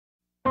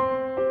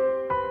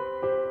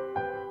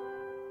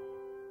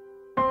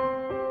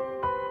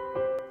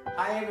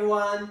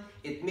everyone,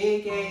 it's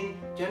me again,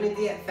 Johnny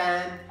the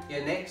fan,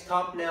 your next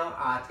top nail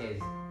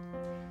artist.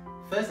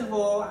 First of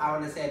all, I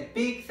want to say a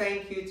big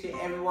thank you to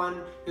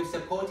everyone who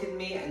supported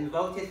me and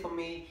voted for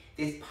me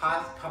this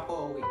past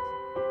couple of weeks.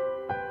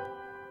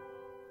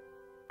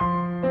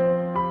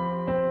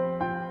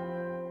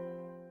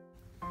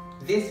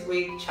 This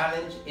week's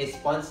challenge is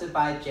sponsored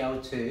by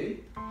Gell 2,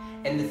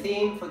 and the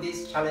theme for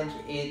this challenge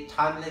is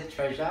Timeless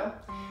Treasure,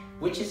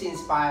 which is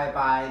inspired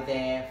by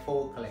their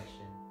fall collection.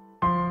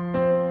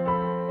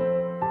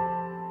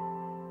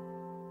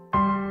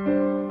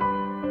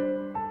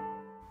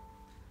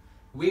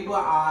 We were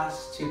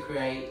asked to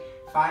create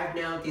 5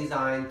 nail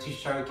designs to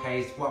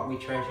showcase what we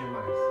treasure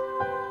most.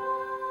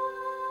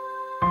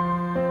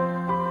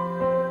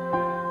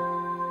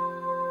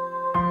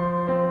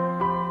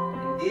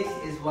 And this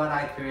is what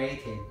I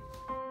created.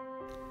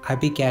 I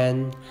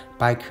began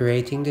by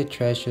creating the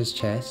treasures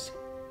chest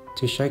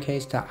to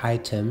showcase the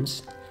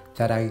items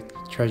that I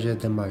treasure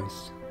the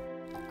most.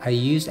 I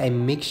used a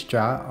mixture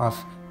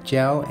of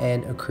gel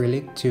and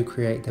acrylic to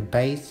create the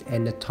base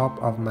and the top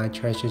of my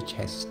treasure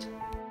chest.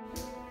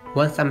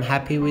 Once I'm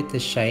happy with the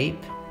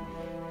shape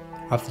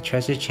of the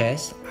treasure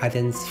chest, I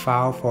then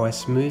file for a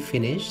smooth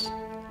finish.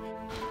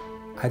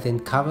 I then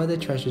cover the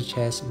treasure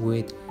chest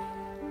with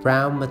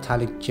brown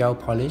metallic gel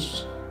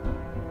polish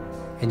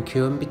and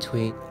cure in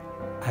between.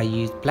 I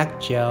used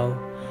black gel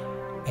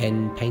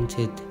and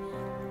painted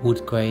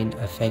wood grain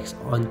effects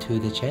onto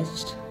the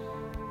chest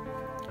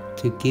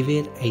to give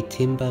it a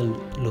timber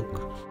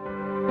look.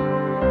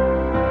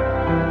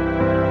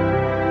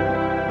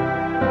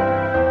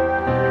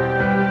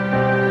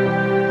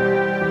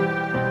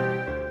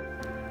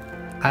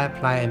 I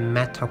apply a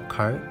matte top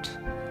coat,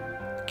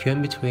 cure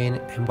in between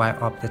and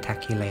wipe off the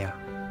tacky layer.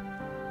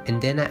 And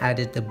then I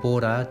added the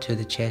border to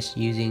the chest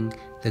using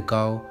the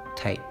Gell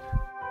tape.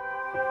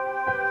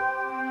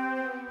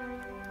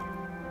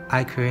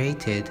 I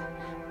created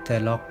the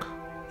lock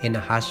in a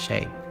heart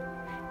shape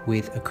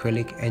with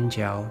acrylic and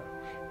gel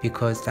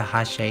because the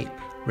heart shape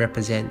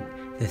represents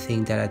the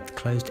thing that are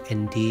close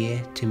and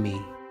dear to me.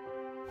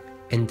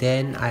 And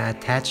then I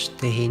attached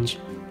the hinge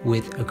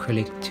with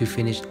acrylic to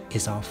finish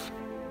it off.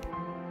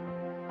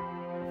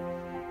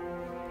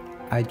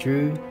 I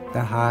drew the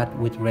heart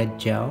with red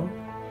gel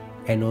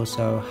and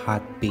also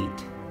heartbeat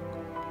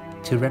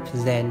to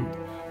represent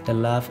the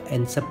love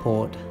and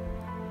support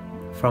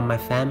from my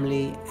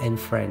family and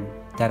friend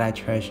that I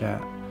treasure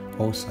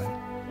also.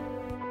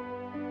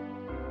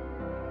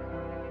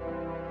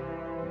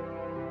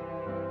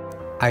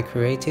 I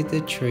created the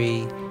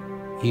tree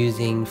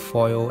using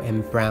foil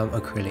and brown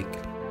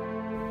acrylic.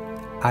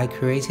 I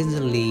created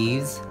the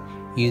leaves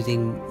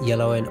using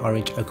yellow and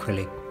orange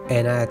acrylic,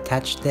 and I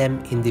attached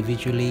them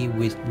individually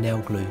with nail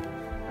glue.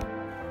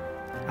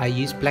 I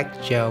used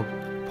black gel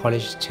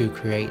polish to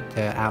create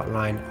the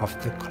outline of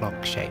the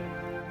clock shape.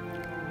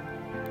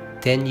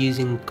 Then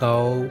using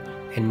gold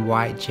and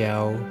white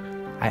gel,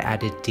 I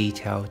added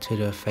detail to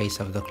the face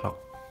of the clock.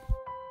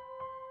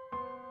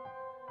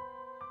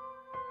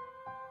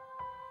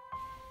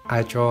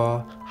 I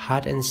draw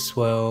heart and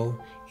swirl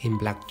in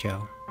black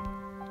gel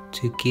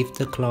to give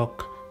the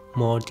clock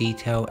more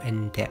detail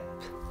and depth.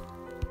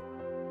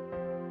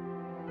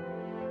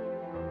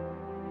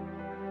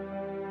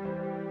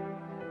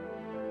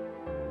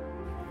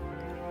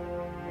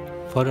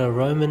 For the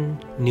Roman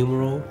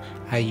numeral,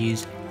 I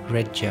used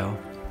red gel.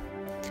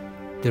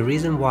 The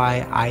reason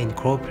why I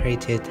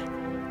incorporated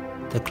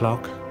the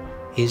clock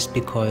is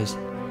because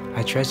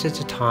I treasure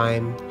the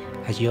time,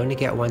 as you only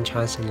get one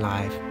chance in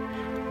life.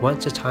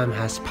 Once the time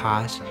has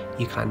passed,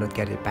 you cannot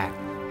get it back.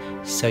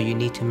 So you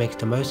need to make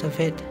the most of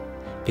it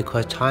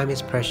because time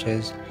is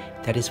precious.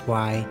 That is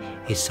why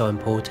it's so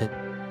important.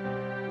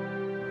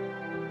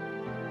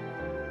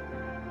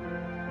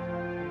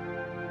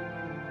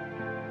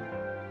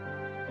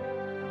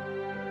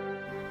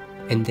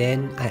 And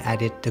then I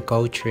added the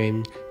gold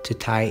trim to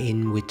tie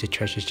in with the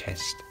treasure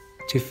chest.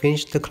 To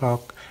finish the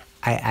clock,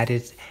 I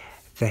added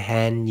the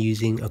hand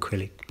using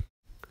acrylic.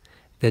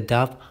 The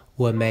doves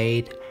were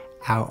made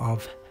out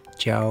of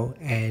gel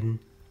and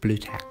blue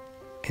tack.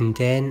 And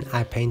then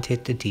I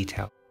painted the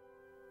detail.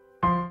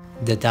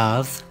 The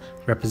doves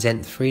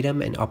represent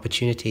freedom and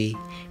opportunity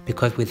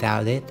because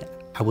without it,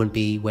 I wouldn't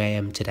be where I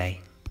am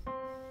today.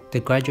 The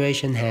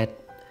graduation hat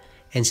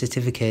and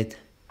certificate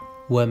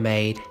were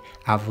made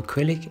out of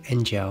acrylic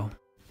and gel.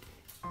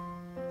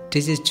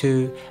 This is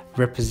to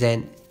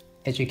represent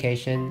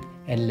education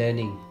and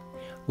learning,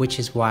 which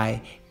is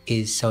why it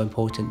is so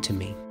important to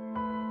me.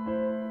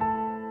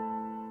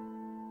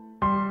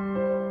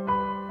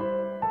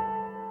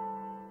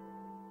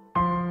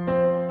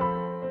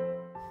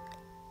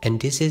 And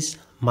this is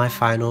my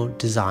final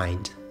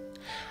design.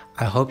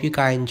 I hope you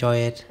guys enjoy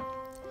it.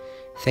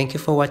 Thank you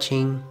for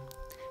watching.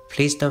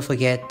 Please don't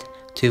forget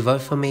to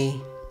vote for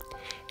me,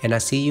 and I'll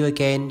see you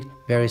again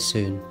very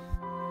soon.